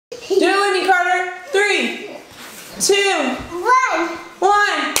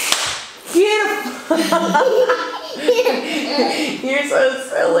You're so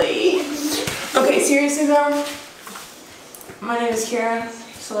silly. Okay, seriously though, my name is Cara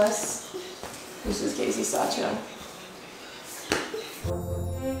Celeste. This is Kasey Sacho.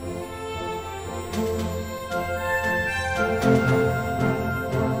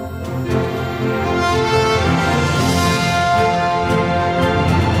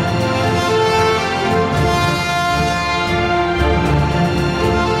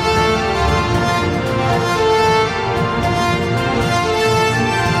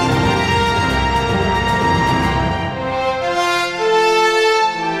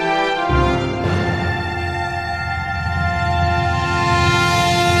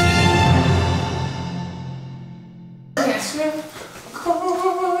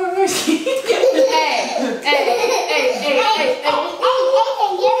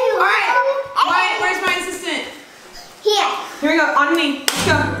 Here we go, on me. Let's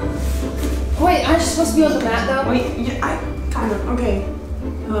go. Wait, aren't you supposed to be on the mat though? Wait, yeah, I kind of. Okay.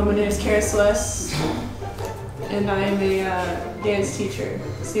 Hello, my name is Cara Celeste, and I am a dance teacher.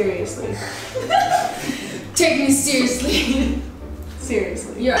 Seriously. Take me seriously.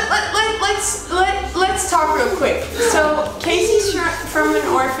 Seriously. Yeah. Let's talk real quick. So Kasey's from an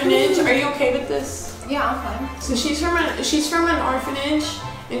orphanage. Are you okay with this? Yeah, I'm fine. So she's from an orphanage,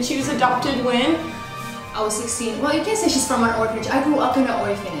 and she was adopted when? I was 16. Well, you can't say she's from an orphanage. I grew up in an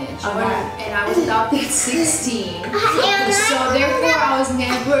orphanage, and I was adopted at 16. So therefore, I was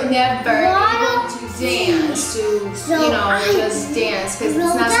never able to dance, just dance, because it's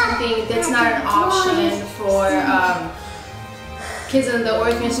not something that's not an option for kids in the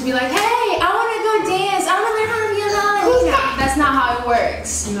orphanage to be like, hey, I want to go dance. I want to learn how to be a ballerina. That's not how it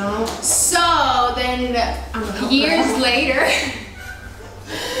works. No. So then, years later.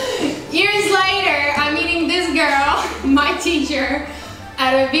 Years later, I'm meeting this girl, my teacher,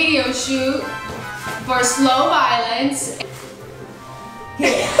 at a video shoot for slow violence.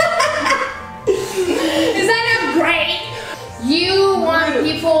 Is that not great? You want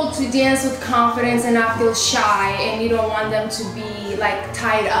people to dance with confidence and not feel shy, and you don't want them to be like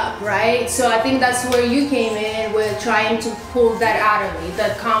tied up, right? So I think that's where you came in with trying to pull that out of me,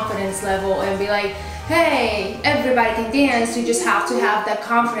 that confidence level, and be like, hey, everybody can dance, you just have to have that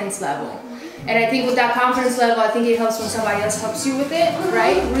confidence level. And I think with that confidence level, I think it helps when somebody else helps you with it,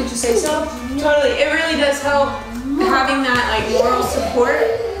 right? Wouldn't you say so? Totally, it really does help having that like moral support.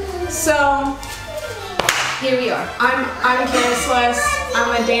 So, here we are. I'm Cara Celeste,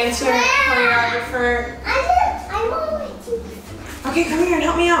 I'm a dancer, choreographer. Okay, come here and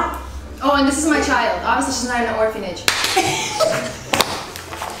help me out. Oh, and this is my child. Obviously she's not in an orphanage.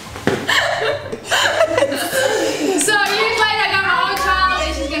 So years later, I got my own child,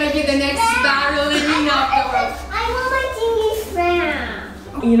 and she's gonna be the next ballerina of the world. I want my tingy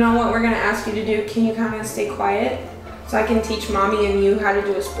friend. You know what we're gonna ask you to do? Can you kind of stay quiet so I can teach mommy and you how to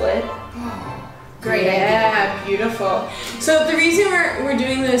do a split? Great idea. Beautiful. So the reason we're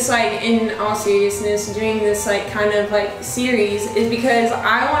doing this, like, in all seriousness, doing this like kind of like series, is because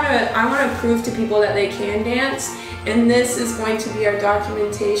I wanna prove to people that they can dance, and this is going to be our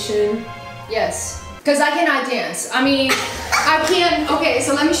documentation. Yes. Because I cannot dance. I mean, I can't. Okay,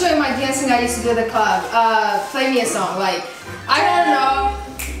 so let me show you my dancing I used to do at the club. Play me a song. Like, I don't know.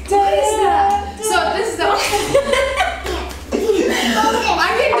 What is that? So this is the. I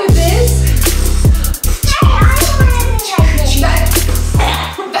can do this.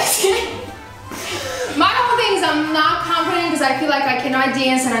 My whole thing is I'm not confident because I feel like I cannot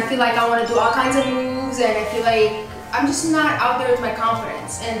dance, and I feel like I want to do all kinds of moves, and I feel like I'm just not out there with my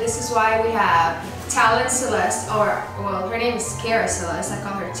confidence. And this is why we have Cara Celeste, or, well, her name is Cara Celeste. I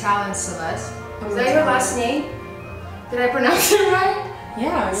call her Cara Celeste. Is that your last name? Did I pronounce it right?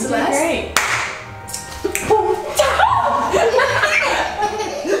 Yeah, you did Celeste? great.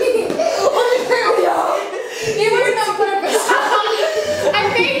 It was no purpose. I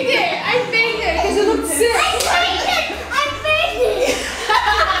faked it because it looked sick. I faked it.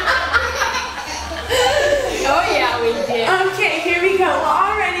 Oh yeah, we did. Okay, here we go. Well,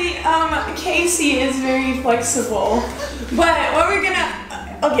 already, Kasey is very flexible, but what we're gonna,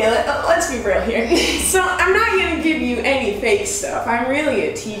 okay, let's be real here. So I'm not gonna give you any fake stuff. I'm really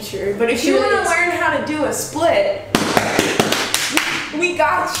a teacher, but if you want to learn how to do a split, we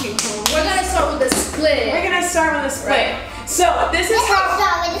got you. We're gonna start with a split. We're gonna start with a split. Right. So this is how.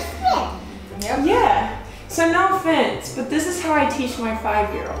 Start with a split. Yep. Yeah. So no offense, but this is how I teach my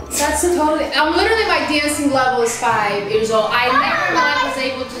 5-year-olds. That's totally. Literally, my dancing level is 5 years old. I never was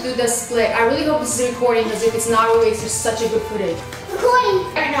able to do the split. I really hope this is recording, because if it's not, it wastes such a good footage.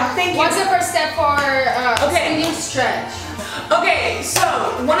 Recording. Right now, thank you. What's the first step for Okay. spinning stretch? Okay, so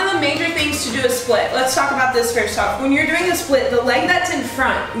one of the major things to do a split, let's talk about this first off. When you're doing a split, the leg that's in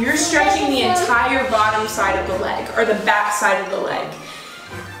front, you're stretching the entire bottom side of the leg, or the back side of the leg.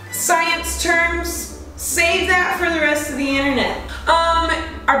 Science terms, save that for the rest of the internet.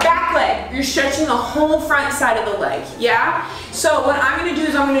 Our back leg, you're stretching the whole front side of the leg, yeah? So what I'm gonna do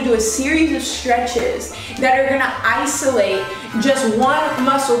is I'm gonna do a series of stretches that are gonna isolate just one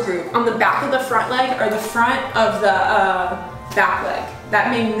muscle group on the back of the front leg or the front of the back leg. That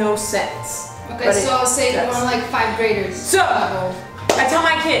made no sense. Okay, so I'll say more like 5th graders. So, I tell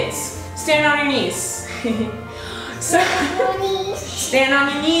my kids, stand on your knees. So, stand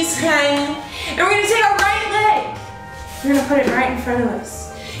on your knees, honey. And we're gonna take our right leg. We're gonna put it right in front of us.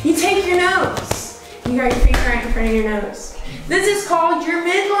 You take your nose. You got your finger right in front of your nose. This is called your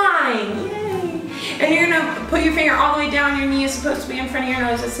midline. Yay. And you're gonna put your finger all the way down. Your knee is supposed to be in front of your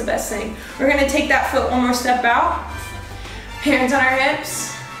nose. That's the best thing. We're gonna take that foot one more step out. Hands on our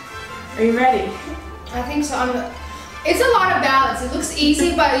hips. Are you ready? I think so. It's a lot of balance. It looks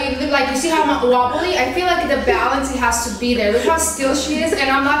easy, but you see how I'm wobbly? I feel like the balance, it has to be there. Look how still she is, and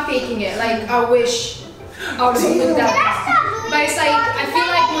I'm not faking it. Like, I wish I would have looked that. But it's like, I feel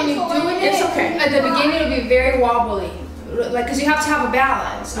like when you're doing it, it's okay. At the beginning it'll be very wobbly. Like, because you have to have a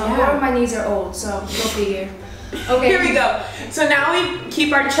balance. Yeah. Both of my knees are old, so go figure. Okay. Here we go. So now we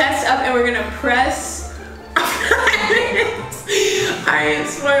keep our chest up and we're gonna press. Alright,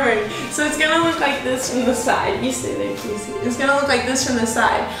 forward. So it's gonna look like this from the side. You stay there, Kasey. It's gonna look like this from the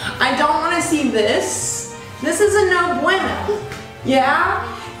side. I don't wanna see this. This is a no bueno.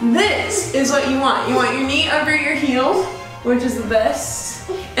 Yeah? This is what you want. You want your knee over your heel, which is the best.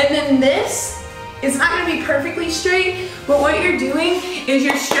 And then this is not gonna be perfectly straight, but what you're doing is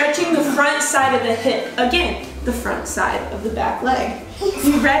you're stretching the front side of the hip. Again, the front side of the back leg.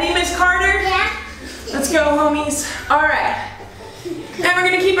 You ready, Miss Carter? Yeah. Let's go, homies. All right. And we're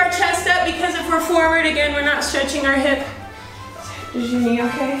gonna keep our chest up because if we're forward, again, we're not stretching our hip. Is your knee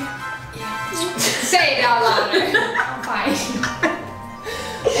okay? Yeah. Say it out louder. I'm fine.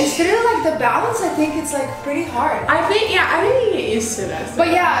 Instead of like the balance, I think it's like pretty hard. I think you get used to that. But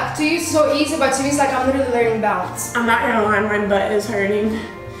yeah, to you it's so easy, but to me it's like I'm literally learning balance. I'm not gonna lie, my butt is hurting.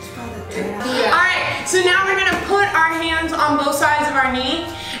 Yeah. Alright, so now we're gonna put our hands on both sides of our knee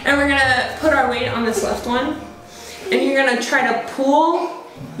and we're gonna put our weight on this left one. And you're gonna try to pull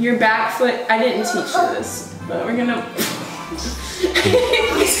your back foot. I didn't teach you this, but we're gonna.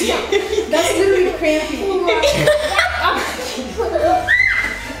 That's literally crampy.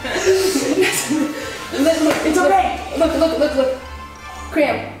 Look, it's okay. Look.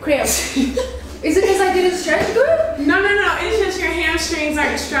 Cramp. Is it because I didn't stretch good? No. It's just your hamstrings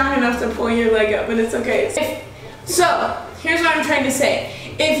aren't strong enough to pull your leg up, but it's okay. So, here's what I'm trying to say.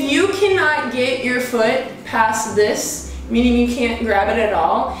 If you cannot get your foot past this, meaning you can't grab it at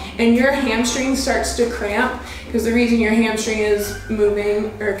all, and your hamstring starts to cramp, because the reason your hamstring is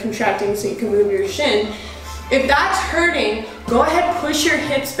moving or contracting so you can move your shin, if that's hurting, go ahead, push your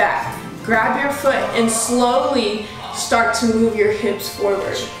hips back, grab your foot, and slowly start to move your hips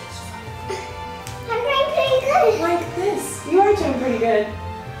forward. I'm doing pretty good. Like this. You are doing pretty good.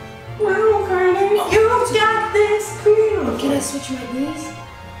 Wow, Carter, you got this. Cool. Can I switch my knees?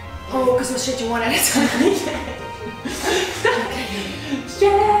 Oh, because we're stretching one at a time.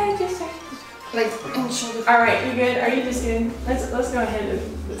 Stretch. Like, and shoulder. All right, you good? Are you just good? Let's go ahead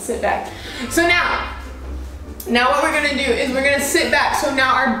and sit back. So now what we're gonna do is we're gonna sit back. So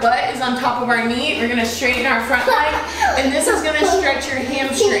now our butt is on top of our knee. We're gonna straighten our front leg, and this is gonna stretch your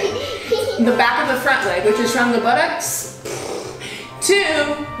hamstring, the back of the front leg, which is from the buttocks to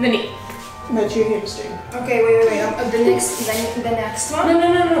the knee. That's your hamstring. Okay, wait. The next one?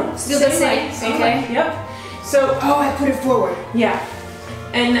 No. Still the same. Same Okay. way. Yep. So, Oh, I put it forward. yeah.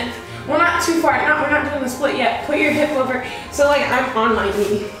 And we're not too far. We're not doing the split yet. Put your hip over. So like I'm on my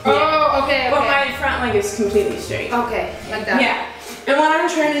knee. Oh, okay. But my front leg is completely straight. Okay, like that. Yeah. And what I'm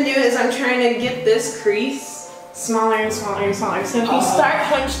trying to do is I'm trying to get this crease smaller and smaller and smaller. So if you start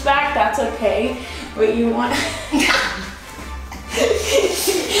hunched back, that's okay. But you want.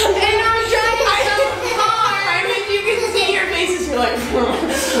 And I'm trying so hard. I mean, you can see your faces. You're like,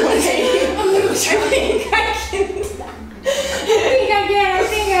 okay. I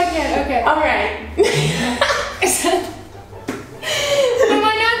think I can. Okay. All right. Am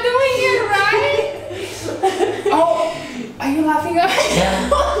I not doing it right? Oh, are you laughing at me?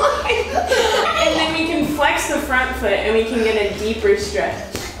 And then we can flex the front foot and we can get a deeper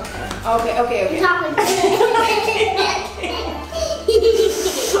stretch. Okay.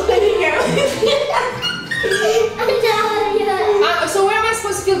 So where am I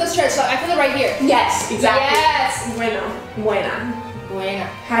supposed to to feel the stretch. So I feel it right here. Yes, exactly. Yes. Bueno. Buena. Buena.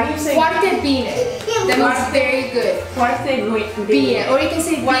 How do you say? Fuerte bine. That means very good. Fuerte Bine. Or you can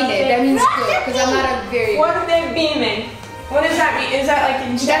say bine. That means good. Because I'm not a very good. Fuerte bine. What does that mean? Is that like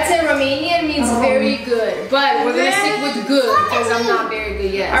in Czech? That's in Romanian, means very good. But we're gonna stick with good because I'm not very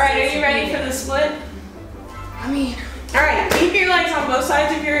good yet. Alright, are you ready for the split? I mean, alright, keep your legs on both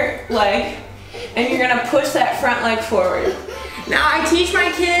sides of your leg and you're gonna push that front leg forward. Now I teach my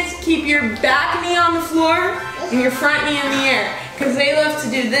kids, keep your back knee on the floor and your front knee in the air. Because they love to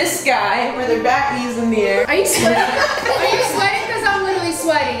do this guy where their back knee's in the air. Are you sweating? Are you sweating? Because I'm literally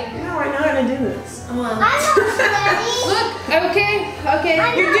sweating. No, I know how to do this. I'm not sweating. Look, okay, okay.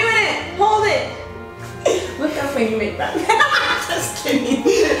 You're doing it! Hold it! Look how funny you make that. Just kidding.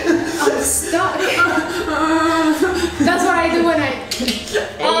 I'm stuck. That's what I do when I...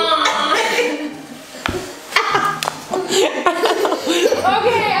 Okay.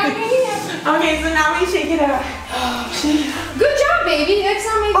 Okay, so now we shake it out. Good job, baby. Next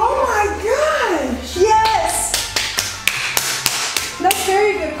time maybe. Oh my gosh! Yes! That's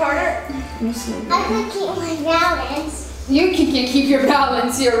very good, Carter. I can keep my balance. You can keep your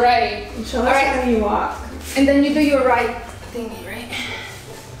balance. You're right. Show us how you walk. And then you do your right thingy, right?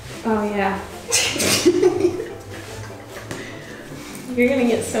 Oh yeah. You're gonna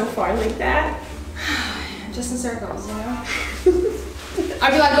get so far like that. Just in circles, you know?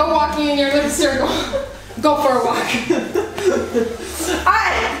 I'd be like, go walking in your little circle. Go for a walk.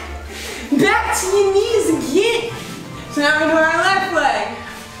 Alright, back to your knees again. So now we're doing our left leg.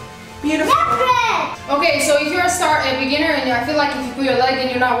 Beautiful. Okay, so if you're a beginner and I feel like if you put your leg and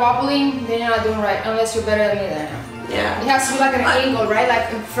you're not wobbling, then you're not doing right, unless you're better than me then. Yeah. It has to be like an angle, right? Like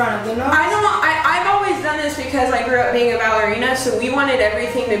in front of the nose. I've always done this because I grew up being a ballerina, so we wanted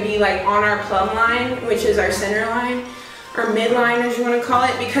everything to be like on our plumb line, which is our center line, or midline as you want to call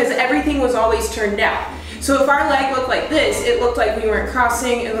it, because everything was always turned out. So if our leg looked like this, it looked like we weren't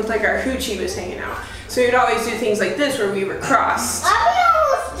crossing, it looked like our hoochie was hanging out. So we'd always do things like this where we were crossed. Are we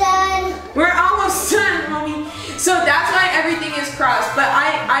almost done? We're almost done, mommy. So that's why everything is crossed. But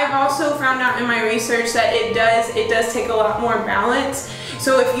I've also found out in my research that it does take a lot more balance.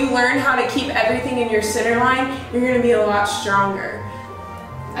 So if you learn how to keep everything in your center line, you're gonna be a lot stronger.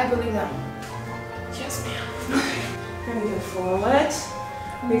 I believe that. Yes, ma'am. Okay. We're gonna go forward.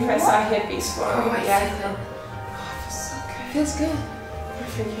 We press our hippies forward. Oh my Yeah. God. Oh, it feels so good.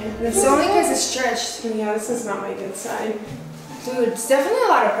 Feels good. This It's only because it's stretched. yeah, this is not my good side. Dude, it's definitely a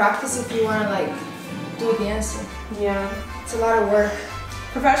lot of practice if you want to like do a dancing. Yeah. It's a lot of work.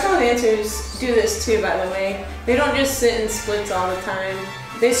 Professional dancers do this too, by the way. They don't just sit in splits all the time.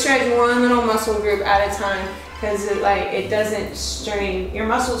 They stretch one little muscle group at a time because it doesn't strain. Your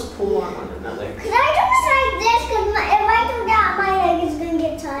muscles pull on one another. Could I do this like this? Because if I do that, my leg is going to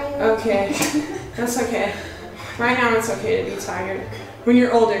get tired. Okay. That's okay. Right now it's okay to be tired. When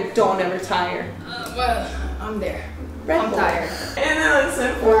you're older, don't ever tire. Well, I'm there. Red I'm Bull. tired. And then let's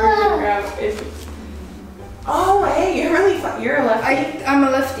sit forward and grab it. Oh, hey, you're a lefty. I'm a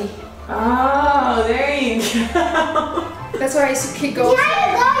lefty. Oh, there you go. That's why I used to kick goals. Yeah,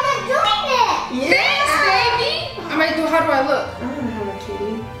 you're doing it. Thanks, baby. How do I look? I don't know how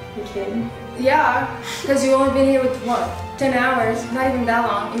a kid. Yeah, because you've only been here with what? 10 hours, not even that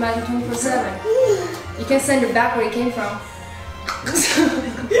long. Imagine 24/7. You can send it back where you came from. Because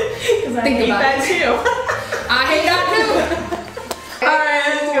I hate that too. I hate that too. Alright,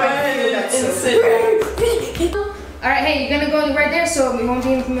 let's go ahead and sit back. Alright, hey, you're gonna go right there so we won't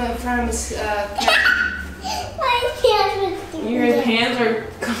be in front of Miss My hands are Your hands are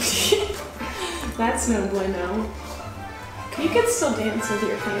That's no bueno. You can still dance with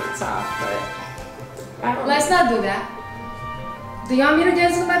your pants off, but I don't Let's not do that. Do you want me to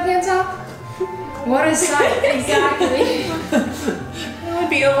dance with my pants off? What a sight. Exactly. There would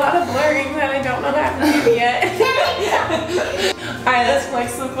be a lot of blurring that I don't know how to do yet. Alright, let's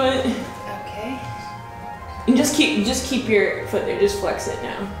flex the foot. Okay. And just keep your foot there. Just flex it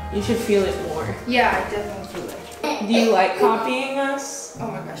now. You should feel it more. Yeah, I definitely feel it. Do you like copying us? Oh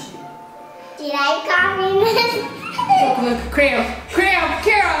my gosh. Did I copy this? Look, cramp, Cara,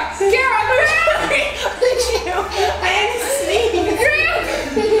 I didn't see you. cramp.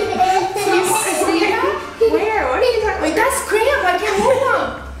 You see that? Where? What are you talking Wait, that's cramp. I can't move them.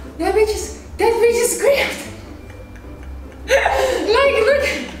 That bitch is cramped. Like, look.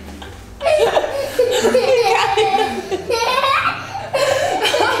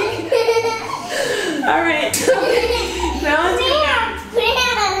 Alright. Now let's go down.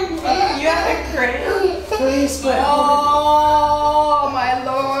 You have a cramp. Please split. Oh my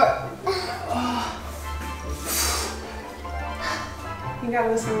lord. You I got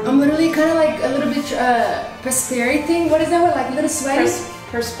this one. I'm literally kind of like a little bit perspiring. What is that word? Like a little sweaty?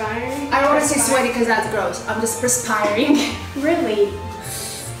 Perspiring? I don't want to say sweaty because that's gross. I'm just perspiring. Really?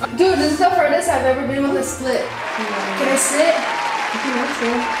 Dude, this is the furthest I've ever been with a split. Can I sit?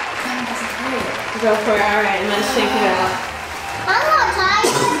 Go for it. All right, and let's shake it out. I'm not tired.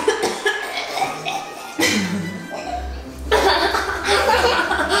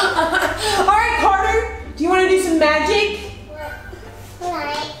 All right, Carter. Do you want to do some magic?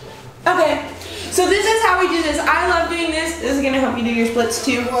 Right. Okay. So this is how we do this. I love doing this. This is gonna help you do your splits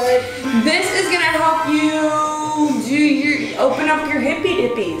too. This is gonna help you do your open up your hippy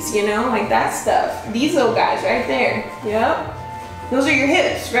dippies. You know, like that stuff. These little guys right there. Yep. Those are your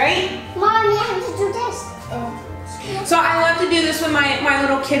hips, right? Mommy, I have to do this. So I love to do this with my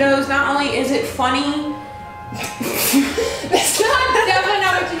little kiddos. Not only is it funny. That's definitely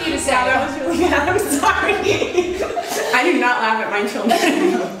not what you need to say. Yeah, that was really bad. I'm sorry. I do not laugh at my children.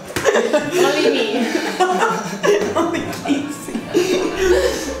 Only me. Only Kasey.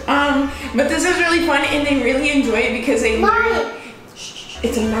 But this is really fun and they really enjoy it because they learn.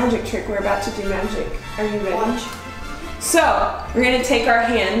 It's a magic trick. We're about to do magic. Are you ready? Watch. So we're gonna take our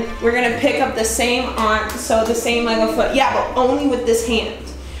hand. We're gonna pick up the same arm, so the same like a foot. Yeah, but only with this hand.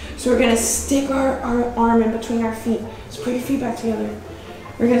 So we're gonna stick our arm in between our feet. So put your feet back together.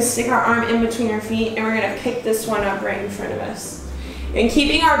 We're gonna stick our arm in between our feet and we're gonna pick this one up right in front of us. And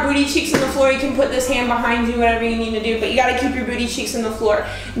keeping our booty cheeks on the floor, you can put this hand behind you, whatever you need to do, but you gotta keep your booty cheeks on the floor.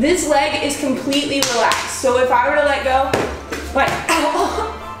 This leg is completely relaxed. So if I were to let go, like,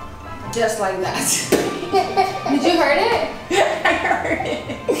 ow. Just like that. Did you hurt it? I heard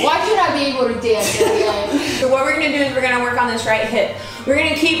it. Why should I be able to dance again? So what we're gonna do is we're gonna work on this right hip. We're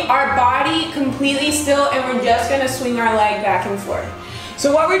gonna keep our body completely still and we're just gonna swing our leg back and forth.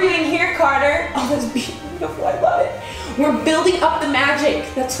 So what we're doing here, Carter, oh that's beautiful, I love it. We're building up the magic.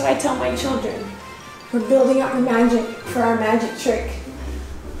 That's what I tell my children. We're building up the magic for our magic trick.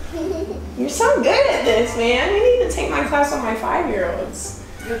 You're so good at this, man. You need to take my class on my 5-year-olds.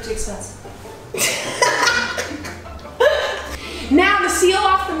 You're too expensive. Now to seal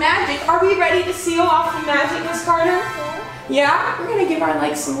off the magic, are we ready to seal off the magic, Miss Carter? Yeah? We're gonna give our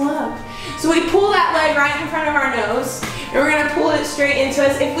legs some love. So we pull that leg right in front of our nose, and we're gonna pull it straight into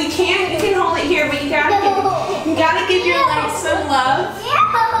us. If we can, you can hold it here, but you gotta give your legs some love.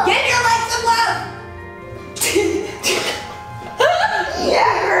 Give your legs some love!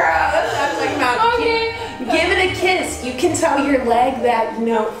 Yeah, girl. That's what I'm talking about. Okay. Give it a kiss. You can tell your leg that,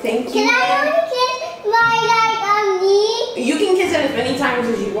 no, thank you. Can I only kiss my knee? You can kiss it as many times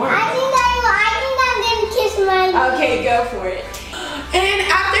as you want. I think I'm gonna kiss my knee. Okay, go for it. And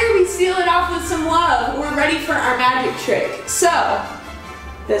after we seal it off with some love, we're ready for our magic trick. So,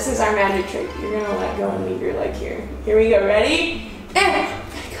 this is our magic trick. You're gonna let go and leave your leg here. Here we go, ready? And let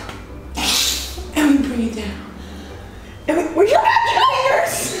go. And we bring it down. And we, where's your magic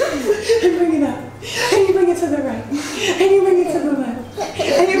fingers? And bring it up. And you bring it to the right. And you bring it to the left.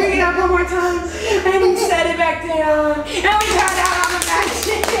 And you bring it up one more time. And you set it back down. And we turn out on the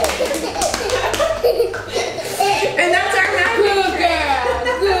magic. And that's our magic.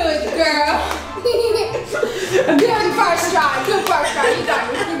 Good girl. Good first try. Good first try. You got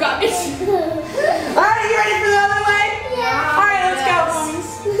this. You got this. Alright, you ready for the other way? Yeah. Alright, let's go,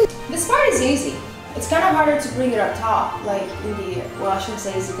 homies. This part is easy. It's kind of harder to bring it up top, like in the, well, I shouldn't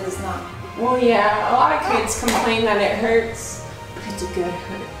say easy because it's not. Well, yeah, a lot of kids complain that it hurts, but it's a good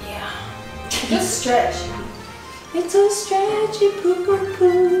hurt. Yeah. Just stretch. It's a stretchy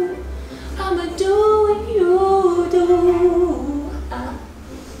poo-poo-poo. I'ma do what you do.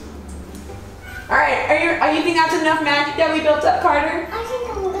 Alright, are you think that's enough magic that we built up, Carter? I think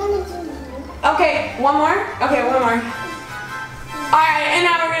I'm gonna do that. Okay, one more? Okay, one more. Alright, and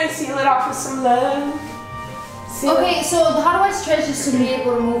now we're gonna seal it off with some love. Okay, so how do I stretch this to be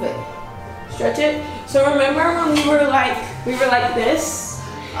able to move it? Stretch it. So remember when we were like this?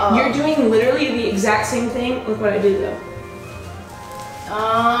 You're doing literally the exact same thing. Look what I did though.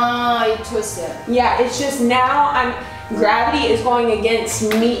 Ah, you twist it. Yeah, it's just now gravity is going against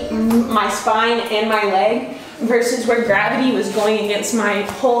me, my spine and my leg, versus where gravity was going against my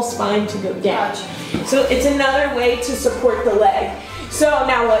whole spine to go down. Gotcha. So it's another way to support the leg. So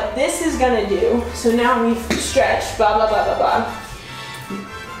now what this is gonna do, so now we've stretched, blah, blah, blah, blah, blah.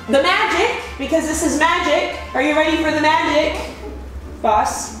 The magic, because this is magic. Are you ready for the magic,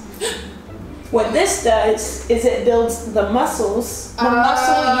 boss? What this does is it builds the muscles, the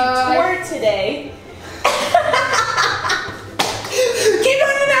muscle you tore today. Keep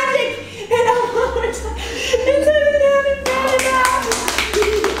doing the magic! And one more time. And turn it down and down and down.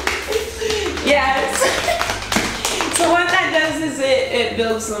 Yes. So what that does is it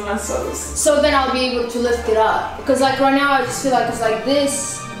builds the muscles. So then I'll be able to lift it up. Because like right now I just feel like it's like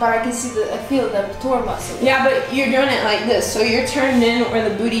this, but I can see I feel the pectoral muscle. Yeah, but you're doing it like this. So you're turned in where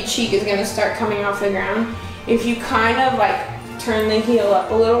the booty cheek is gonna start coming off the ground. If you kind of like turn the heel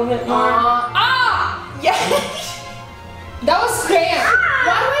up a little bit more. Yeah. That was cramp.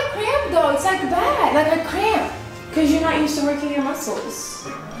 Why do I cramp though? It's like bad. Like I cramp. Because you're not used to working your muscles.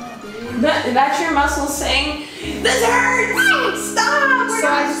 That's your muscles saying, this hurts! Stop! We're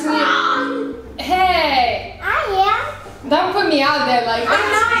not strong! Hey! I am. Don't put me out there like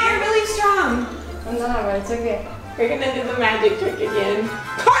I'm not, you're really strong. I'm not, but it's okay. We're gonna do the magic trick again.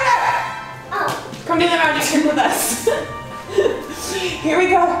 Carter! Oh. Come do the magic trick with us. Here we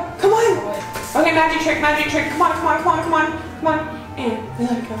go. Come on. Okay, magic trick, magic trick. Come on, come on, come on, come on, come on. And we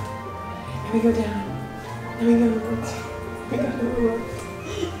let it go. And we go down. And we go. We go.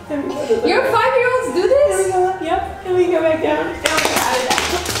 And we go. Your 5-year-olds do And this? we go up, yep. And we go back down. And we go out of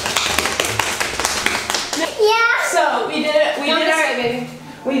that. Yeah. So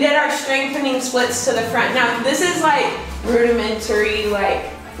we did our strengthening splits to the front. Now this is like rudimentary,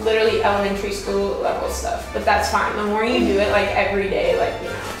 like literally elementary school level stuff, but that's fine. The more you do it like every day, like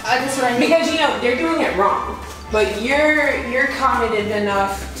because you know they're doing it wrong, but you're competent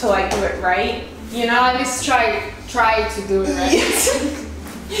enough to like do it right. You know, I just try to do it right. Yes.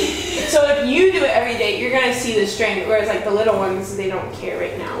 So if you do it every day, you're gonna see the strength. Whereas like the little ones, they don't care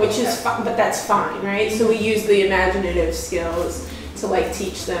right now, which is fine, but that's fine, right? So we use the imaginative skills to like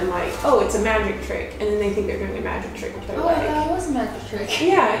teach them like, oh, it's a magic trick, and then they think they're doing a magic trick with their leg. That was a magic trick.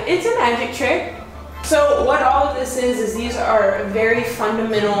 Yeah, it's a magic trick. So what all of this is these are very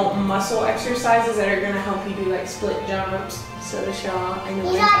fundamental muscle exercises that are gonna help you do like split jumps. So Shaw, I know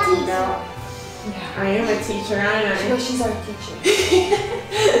what you're talking about. Yeah, I am a teacher, aren't I? Well, she's our teacher.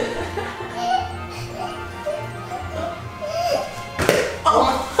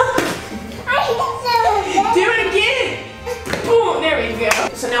 Oh. Do it again. Boom, there we go.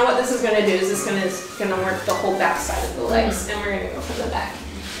 So now what this is gonna do is this gonna work the whole back side of the legs, and we're gonna go from the back.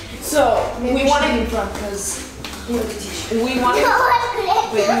 So we want to in front because you're the teacher. we want to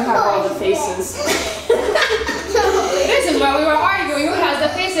we can have all the faces. Listen, while we were arguing, who has the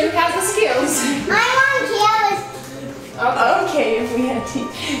face and who has the skills? I'm on jealous. Okay, if we had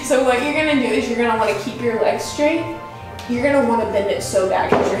teeth. So what you're gonna do is you're gonna want to keep your legs straight. You're gonna want to bend it so bad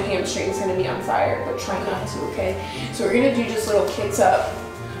because your hamstring is gonna be on fire, but try not to, okay? So we're gonna do just little kicks up.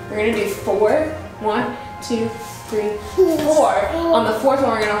 We're gonna do 4. 1, 2, 3, 4. On the 4th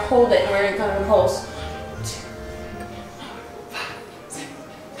one, we're gonna hold it and we're gonna pulse. 2, 5, 6,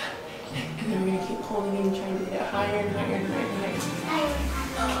 7, 8. And then we're gonna keep holding it and trying to get it higher and higher and higher and higher.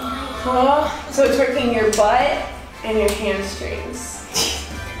 Oh, so it's working your butt and your hamstrings.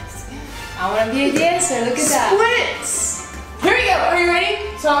 I want to be a dancer. Look at that. Splits. Here we go. Are you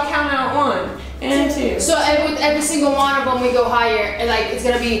ready? So I'll count out 1 and 2. So with every single one of them, we go higher, and like it's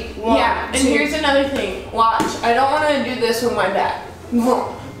gonna be 1. Yeah. And 2. here's another thing. Watch. I don't want to do this with my back.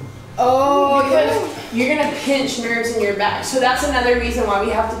 Oh, because you're gonna pinch nerves in your back. So that's another reason why we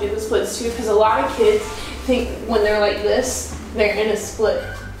have to do the splits too. Because a lot of kids think when they're like this, they're in a split.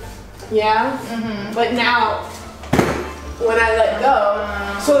 Yeah. But now, when I let go,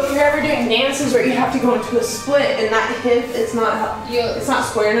 so if you're ever doing dances where you have to go into a split and that hip is not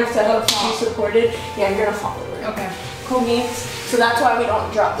square enough to help you supported, yeah, you're gonna fall over. Okay. Cool beans. So that's why we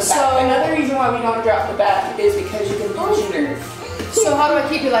don't drop the back. So another reason why we don't drop the back is because you can pinch your nerve. So how do I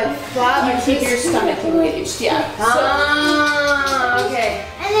keep it like flat? You keep your stomach engaged, yeah. Okay.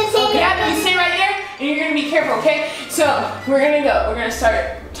 And then take Yeah, you stay right there and you're gonna be careful, okay? So we're gonna go. We're gonna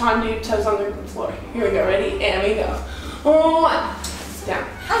start tendu, toes on the floor. Here we go, ready? And we go. 1, down.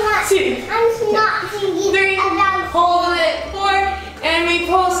 I'm not 2, not thinking 3, about hold it, 4, and we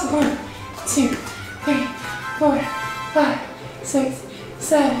pulse. 1, 2, 3, 4, 5, 6,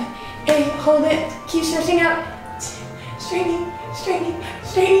 7, 8. Hold it. Keep stretching out. Straightening, straightening,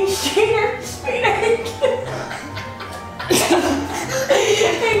 straightening, straightener, straightener.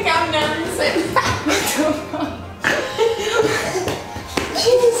 And count down and sit back.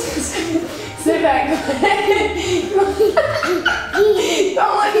 Jesus. Sit back.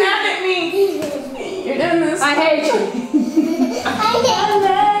 Don't look mad at me. You're doing this. I hate you. I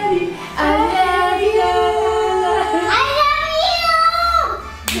love you. I love you.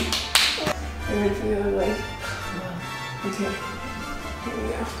 I'm ready for the other leg. Okay. Here we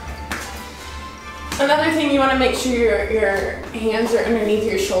go. Another thing, you want to make sure your hands are underneath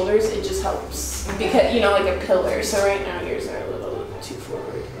your shoulders. It just helps because you know, like a pillar. So right now yours are a little too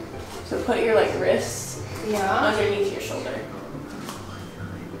forward. So put your like wrists underneath your shoulder.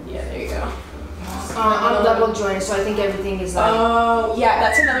 Yeah, there you go. I'm double jointed, so I think everything is like. Oh, yeah,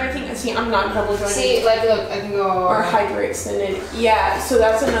 that's another thing. See, I'm not double jointed. See, like, look, I can go. Or hyperextended. Yeah, so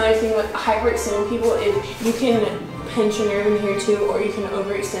that's another thing with hyperextended people. If you can pinch a nerve in here too, or you can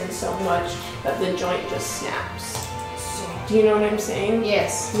overextend so much that the joint just snaps. Do you know what I'm saying?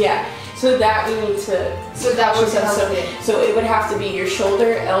 Yes. Yeah. So that we need to. So that was so it would have to be your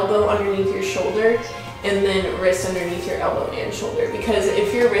shoulder, elbow underneath your shoulder, and then wrist underneath your elbow and shoulder. Because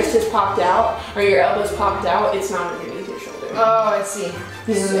if your wrist is popped out or your elbow's popped out, it's not underneath your shoulder. Oh, I see.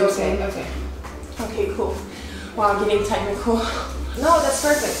 You know what I'm saying? Okay. Okay, cool. Wow, getting technical. No, that's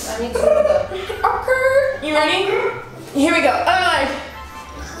perfect. I need to do that. Okay. You ready? Here we go. Alright.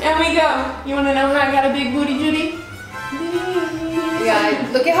 And we go. You want to know how I got a big booty Judy? Yeah,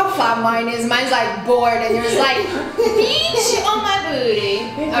 look at how flat mine is. Mine's like bored and yours like beach on my booty.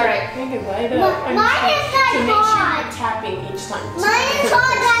 Alright. Make it light up. Mine is like So make sure hard. you're tapping each time. Mine is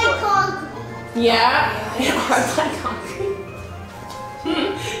hard like concrete. Yeah? Hard like concrete.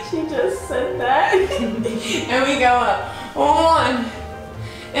 She just said that. And we go up. 1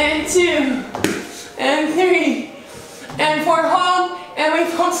 and 2 and 3 and 4. Hold. And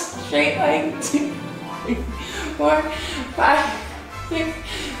we pull straight like 2, 3, 4, 5, 6,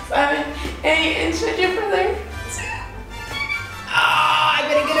 7, 8, and stretch it further. Oh, I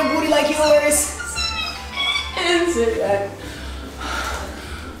better get a booty like yours. And sit back.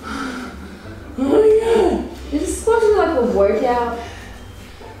 Oh my god. This is supposed to be like a workout.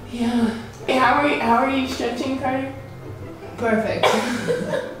 Yeah. Hey, how are you stretching, Carter? Perfect.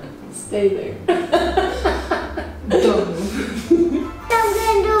 Stay there. Don't move. I'm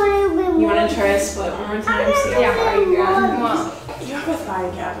gonna do a little bit You more. want to try a split one more time? See how far you got? Come on. You have a thigh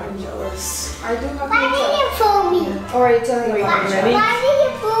gap. I'm jealous. I do have Why did you fool me? Alright, tell me. Wait, Mom. ready? Why did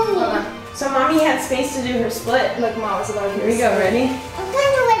you fool me? Hold on. So mommy had space to do her split. Look, Mom, it's about Here we go. Ready? I'm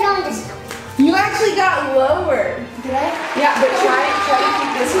gonna wait on this one. You actually got lower. Did I? Yeah, but try to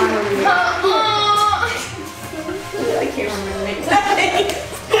keep this on over here. I can't remember it.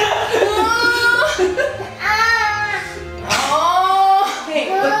 Hey,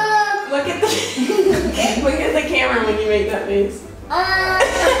 look at the look at the camera when you make that face.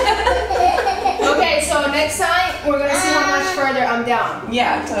 Okay, so next time we're gonna see how much further I'm down.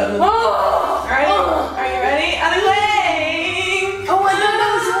 Yeah, totally. Alright, are you ready? Other leg. Oh, I thought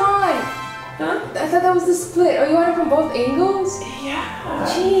that was one. Huh? I thought that was the split. Oh, you want it from both angles? Yeah.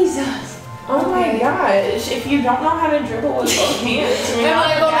 Jesus. Oh my gosh! If you don't know how to dribble with both hands, you're I'm not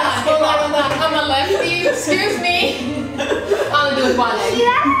like, a hold basketball. on. I'm a lefty. Excuse me. I'm gonna do it with one leg. You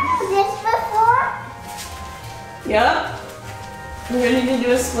ever do this before? Yep. You ready to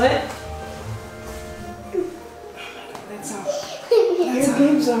do a split? That's all. Your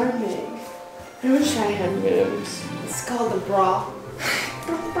boobs are big. I wish I had boobs. It's called a bra.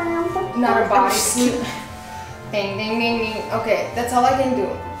 Not a body suit. Ding, ding, ding, ding. Okay, that's all I can do.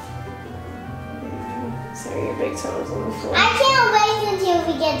 Sorry, your big toe is on the floor. I can't wait until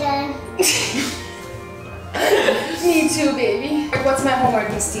we get done. Me too, baby. What's my homework,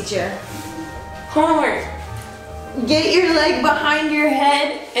 Miss Teacher? Homework. Get your leg behind your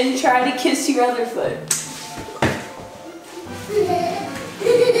head and try to kiss your other foot.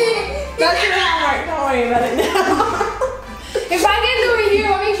 That's your homework. Don't worry about it now. If I can do it here,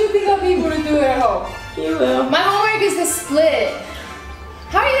 what makes you think I'll be able to do it at home? You will. My homework is the split.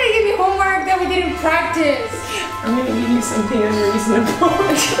 How are you gonna give me homework that we didn't practice? I'm gonna give you something unreasonable.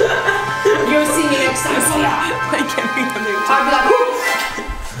 You'll see me next time. See ya. Like every other I'll time. be like,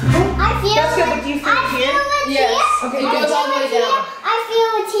 I feel That's good, it. but do you feel I it here? feel it Yes. here. Okay, I it goes all the way feel it down. here. I feel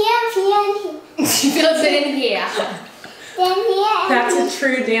it here, and here. she feels it in here. Then here. and That's here. a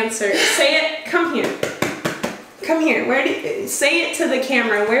true dancer. Say it. Come here. Come here. Where do you, say it to the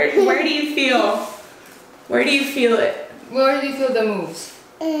camera? Where do you feel? Where do you feel it? Where do you feel the moves?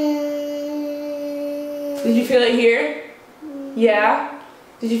 Did you feel it here? Yeah.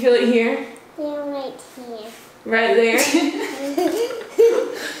 Did you feel it here? Yeah, right here. Right there.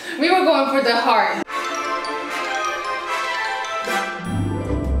 We were going for the heart.